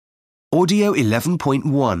Audio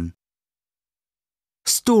 11.1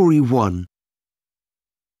 Story 1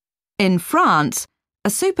 In France, a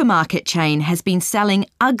supermarket chain has been selling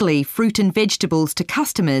ugly fruit and vegetables to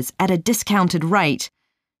customers at a discounted rate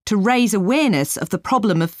to raise awareness of the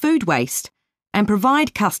problem of food waste and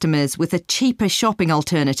provide customers with a cheaper shopping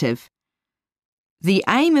alternative. The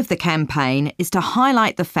aim of the campaign is to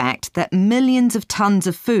highlight the fact that millions of tons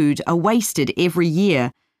of food are wasted every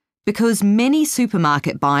year because many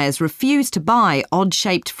supermarket buyers refuse to buy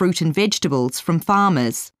odd-shaped fruit and vegetables from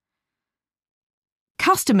farmers.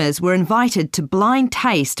 Customers were invited to blind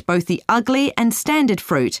taste both the ugly and standard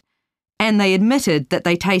fruit, and they admitted that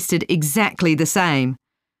they tasted exactly the same.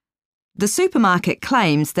 The supermarket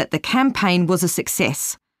claims that the campaign was a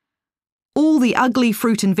success. All the ugly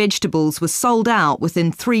fruit and vegetables were sold out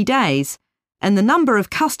within 3 days, and the number of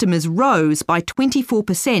customers rose by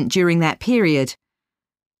 24% during that period.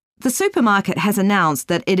 The supermarket has announced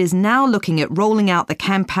that it is now looking at rolling out the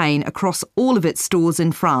campaign across all of its stores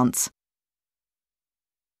in France.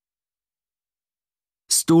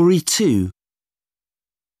 Story 2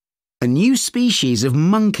 A new species of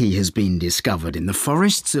monkey has been discovered in the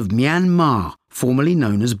forests of Myanmar, formerly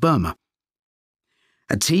known as Burma.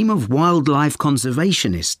 A team of wildlife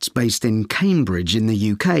conservationists based in Cambridge in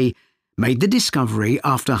the UK made the discovery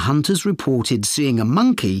after hunters reported seeing a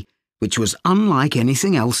monkey which was unlike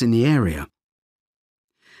anything else in the area.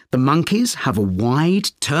 The monkeys have a wide,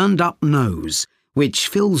 turned-up nose, which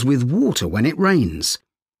fills with water when it rains.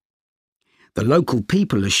 The local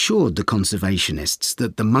people assured the conservationists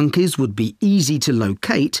that the monkeys would be easy to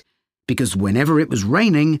locate because whenever it was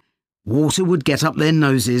raining, water would get up their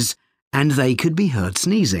noses and they could be heard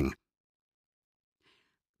sneezing.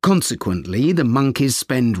 Consequently, the monkeys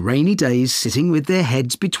spend rainy days sitting with their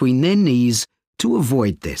heads between their knees to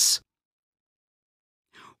avoid this.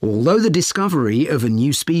 Although the discovery of a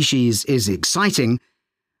new species is exciting,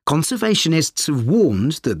 conservationists have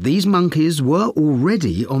warned that these monkeys were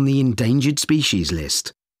already on the endangered species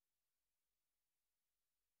list.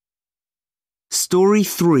 Story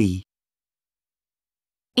 3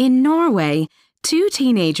 In Norway, 2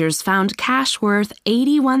 teenagers found cash worth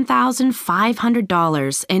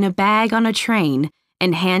 $81,500 in a bag on a train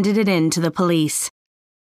and handed it in to the police.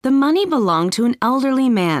 The money belonged to an elderly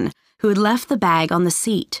man who had left the bag on the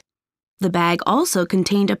seat. The bag also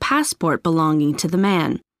contained a passport belonging to the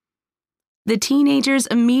man. The teenagers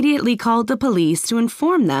immediately called the police to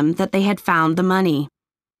inform them that they had found the money.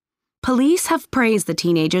 Police have praised the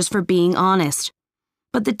teenagers for being honest,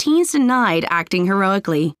 but the teens denied acting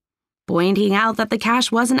heroically, pointing out that the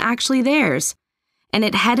cash wasn't actually theirs, and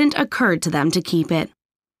it hadn't occurred to them to keep it.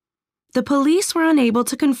 The police were unable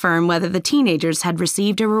to confirm whether the teenagers had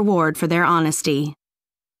received a reward for their honesty.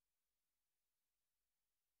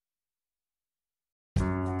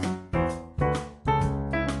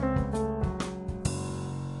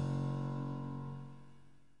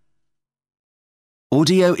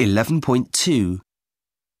 Audio 11.2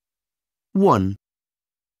 1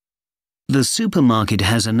 The supermarket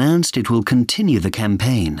has announced it will continue the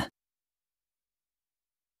campaign.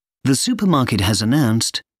 The supermarket has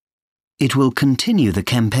announced it will continue the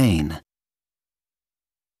campaign.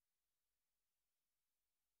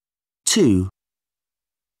 2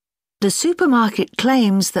 The supermarket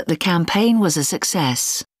claims that the campaign was a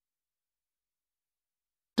success.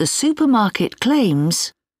 The supermarket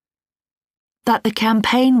claims that the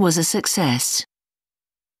campaign was a success.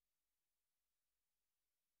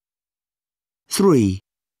 3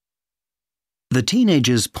 The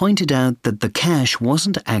teenagers pointed out that the cash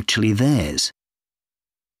wasn't actually theirs.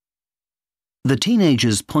 The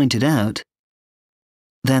teenagers pointed out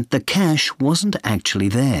that the cash wasn't actually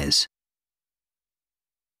theirs.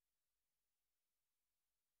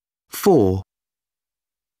 4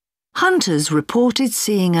 Hunters reported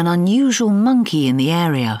seeing an unusual monkey in the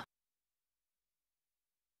area.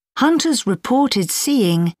 Hunters reported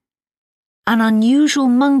seeing an unusual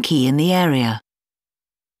monkey in the area.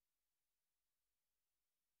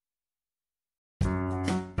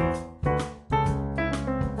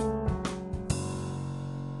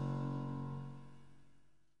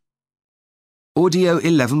 Audio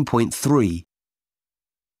 11.3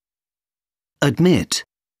 Admit.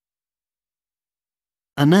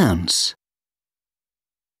 Announce.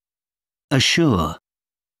 Assure.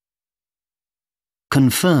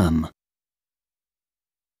 Confirm.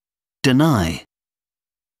 Deny.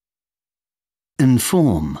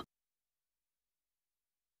 Inform.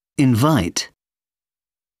 Invite.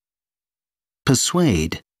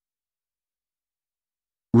 Persuade.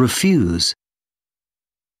 Refuse.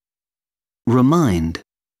 Remind.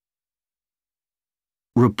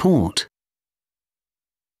 Report.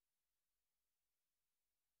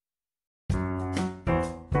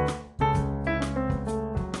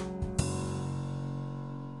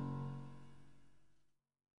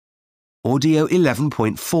 Audio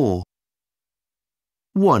 11.4.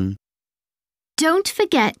 1. Don't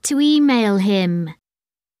forget to email him.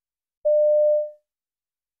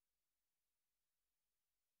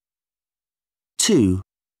 2.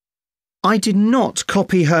 I did not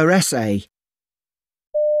copy her essay.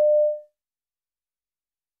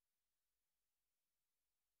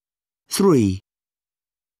 3.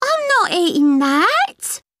 I'm not eating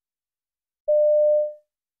that.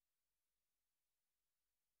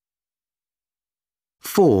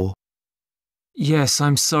 4. Yes,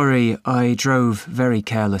 I'm sorry, I drove very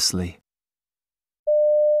carelessly.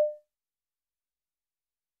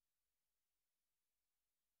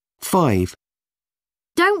 5.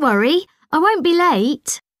 Don't worry, I won't be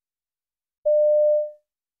late.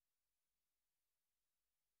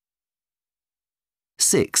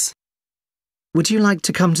 6. Would you like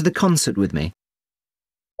to come to the concert with me?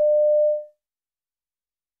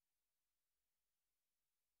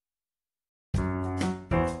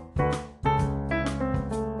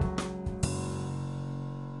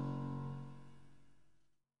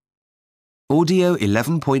 Audio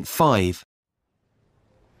 11.5.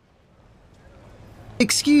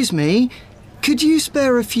 Excuse me, could you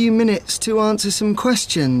spare a few minutes to answer some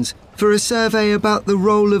questions for a survey about the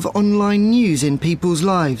role of online news in people's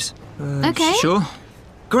lives? Okay. Sure.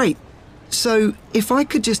 Great. So, if I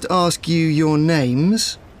could just ask you your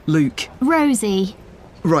names. Luke. Rosie.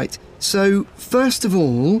 Right. So, first of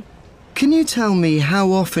all, can you tell me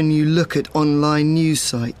how often you look at online news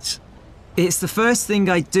sites? It's the first thing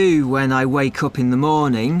I do when I wake up in the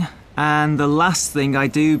morning, and the last thing I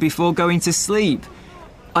do before going to sleep.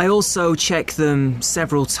 I also check them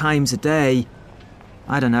several times a day.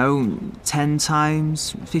 I don't know, 10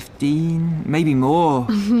 times, 15, maybe more.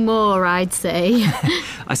 More, I'd say.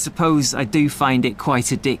 I suppose I do find it quite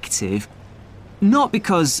addictive. Not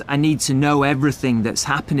because I need to know everything that's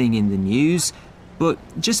happening in the news, but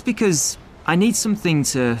just because I need something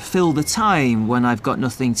to fill the time when I've got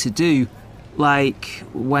nothing to do. Like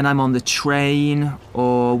when I'm on the train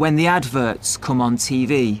or when the adverts come on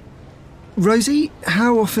TV. Rosie,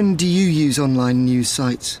 how often do you use online news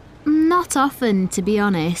sites? Not often, to be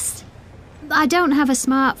honest. I don't have a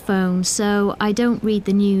smartphone, so I don't read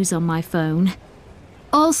the news on my phone.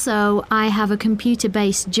 Also, I have a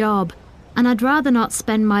computer-based job, and I'd rather not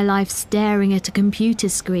spend my life staring at a computer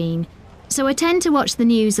screen, so I tend to watch the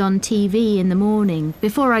news on TV in the morning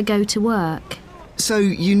before I go to work. So,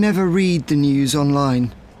 you never read the news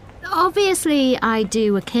online? Obviously, I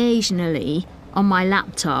do occasionally, on my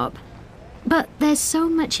laptop. But there's so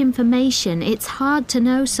much information, it's hard to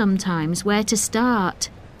know sometimes where to start.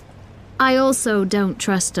 I also don't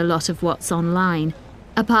trust a lot of what's online,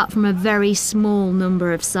 apart from a very small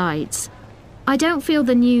number of sites. I don't feel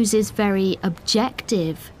the news is very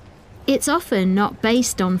objective. It's often not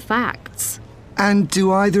based on facts. And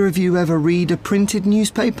do either of you ever read a printed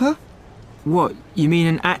newspaper? What, you mean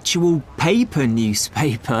an actual paper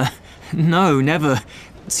newspaper? No, never.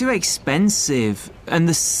 Too expensive. And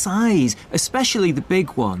the size, especially the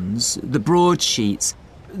big ones, the broadsheets,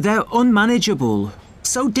 they're unmanageable.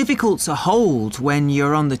 So difficult to hold when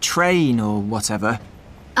you're on the train or whatever.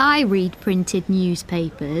 I read printed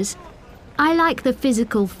newspapers. I like the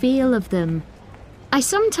physical feel of them. I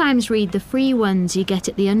sometimes read the free ones you get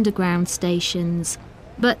at the underground stations,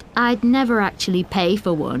 but I'd never actually pay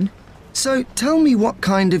for one. So, tell me what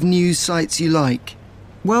kind of news sites you like.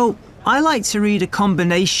 Well, I like to read a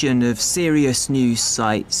combination of serious news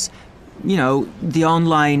sites. You know, the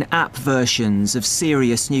online app versions of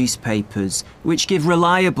serious newspapers, which give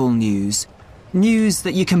reliable news. News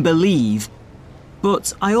that you can believe.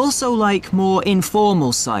 But I also like more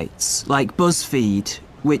informal sites, like BuzzFeed,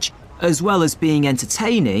 which, as well as being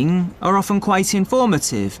entertaining, are often quite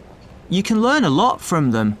informative. You can learn a lot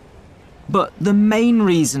from them. But the main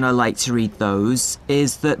reason I like to read those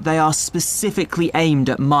is that they are specifically aimed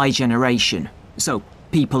at my generation. So,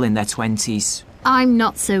 people in their 20s. I'm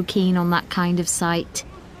not so keen on that kind of site.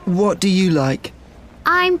 What do you like?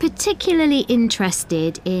 I'm particularly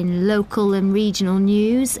interested in local and regional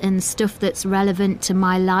news and stuff that's relevant to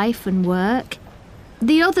my life and work.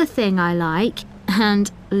 The other thing I like, and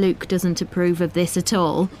Luke doesn't approve of this at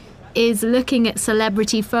all, is looking at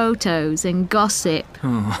celebrity photos and gossip.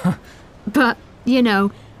 Oh. But, you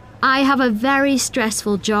know, I have a very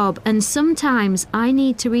stressful job and sometimes I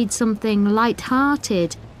need to read something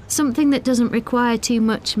light-hearted, something that doesn't require too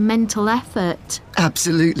much mental effort.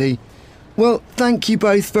 Absolutely. Well, thank you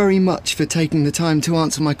both very much for taking the time to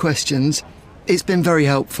answer my questions. It's been very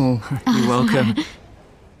helpful. You're welcome.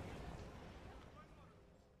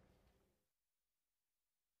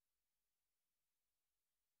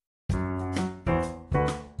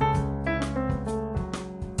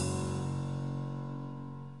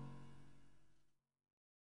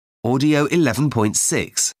 Audio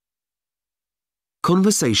 11.6.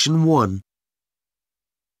 Conversation 1.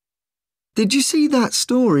 Did you see that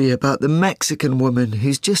story about the Mexican woman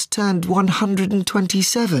who's just turned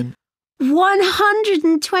 127?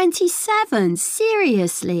 127?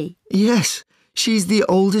 Seriously? Yes, she's the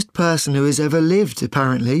oldest person who has ever lived,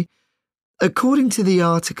 apparently. According to the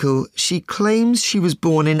article, she claims she was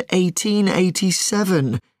born in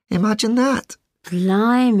 1887. Imagine that.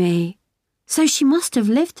 Blimey. So she must have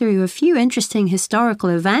lived through a few interesting historical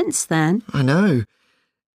events then. I know.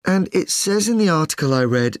 And it says in the article I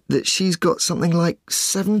read that she's got something like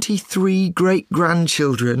 73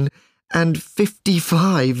 great-grandchildren and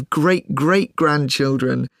 55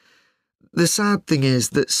 great-great-grandchildren. The sad thing is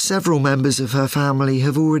that several members of her family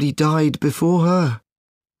have already died before her.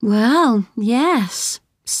 Well, yes,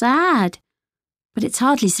 sad. But it's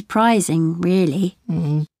hardly surprising, really.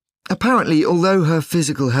 Apparently, although her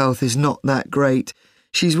physical health is not that great,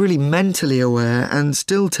 she's really mentally aware and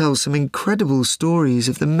still tells some incredible stories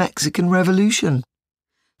of the Mexican Revolution.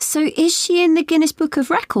 So is she in the Guinness Book of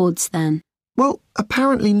Records then? Well,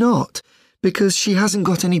 apparently not, because she hasn't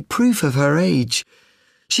got any proof of her age.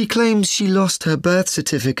 She claims she lost her birth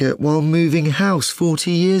certificate while moving house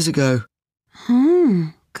 40 years ago.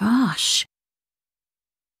 Gosh.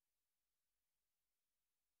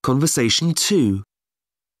 Conversation 2.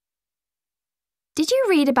 Did you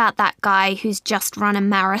read about that guy who's just run a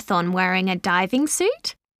marathon wearing a diving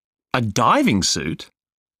suit? A diving suit?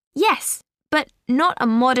 Yes, but not a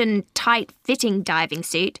modern, tight-fitting diving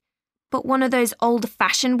suit, but one of those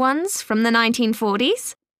old-fashioned ones from the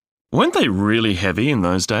 1940s. Weren't they really heavy in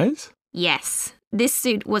those days? Yes, this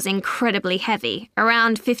suit was incredibly heavy,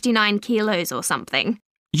 around 59 kilos or something.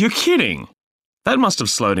 You're kidding! That must have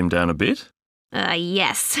slowed him down a bit.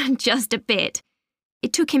 Yes, just a bit.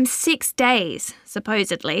 It took him 6 days,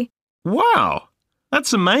 supposedly. Wow!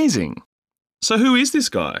 That's amazing. So who is this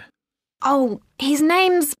guy? Oh, his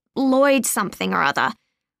name's Lloyd something or other.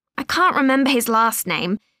 I can't remember his last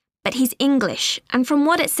name, but he's English, and from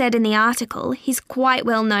what it said in the article, he's quite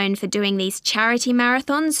well known for doing these charity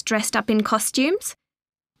marathons dressed up in costumes.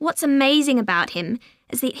 What's amazing about him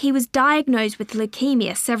is that he was diagnosed with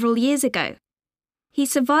leukemia several years ago. He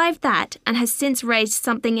survived that and has since raised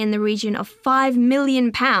something in the region of £5 million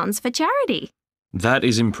for charity. That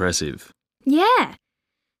is impressive. Yeah.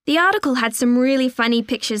 The article had some really funny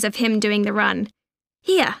pictures of him doing the run.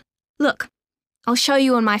 Here, look. I'll show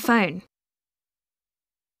you on my phone.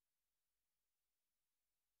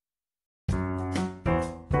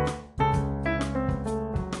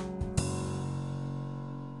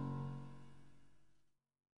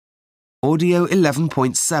 Audio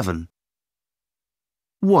 11.7.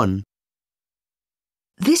 1.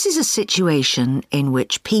 This is a situation in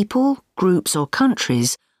which people, groups or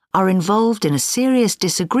countries are involved in a serious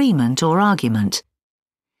disagreement or argument.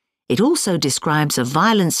 It also describes a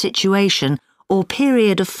violent situation or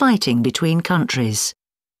period of fighting between countries.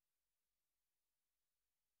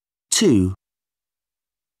 2.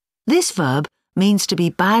 This verb means to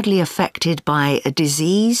be badly affected by a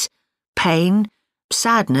disease, pain,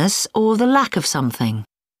 sadness or the lack of something.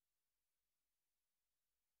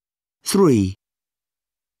 3.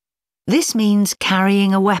 This means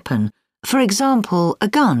carrying a weapon, for example, a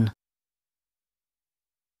gun.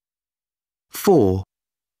 4.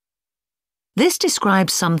 This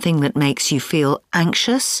describes something that makes you feel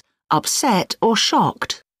anxious, upset or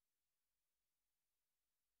shocked.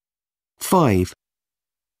 5.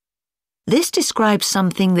 This describes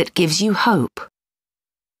something that gives you hope.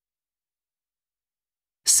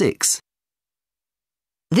 6.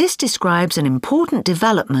 This describes an important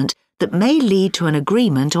development that may lead to an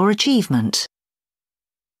agreement or achievement.